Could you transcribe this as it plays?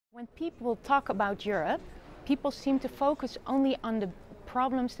When people talk about Europe, people seem to focus only on the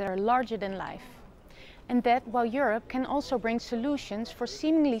problems that are larger than life. And that while Europe can also bring solutions for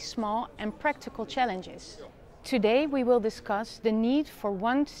seemingly small and practical challenges. Today we will discuss the need for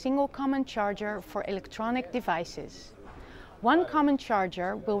one single common charger for electronic devices. One common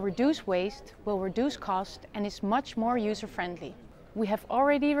charger will reduce waste, will reduce cost, and is much more user-friendly. We have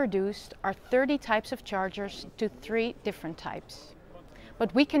already reduced our 30 types of chargers to 3 different types.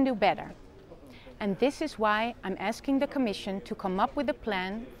 But we can do better. And this is why I'm asking the Commission to come up with a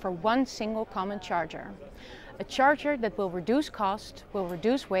plan for one single common charger. A charger that will reduce cost, will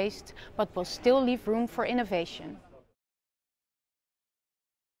reduce waste, but will still leave room for innovation.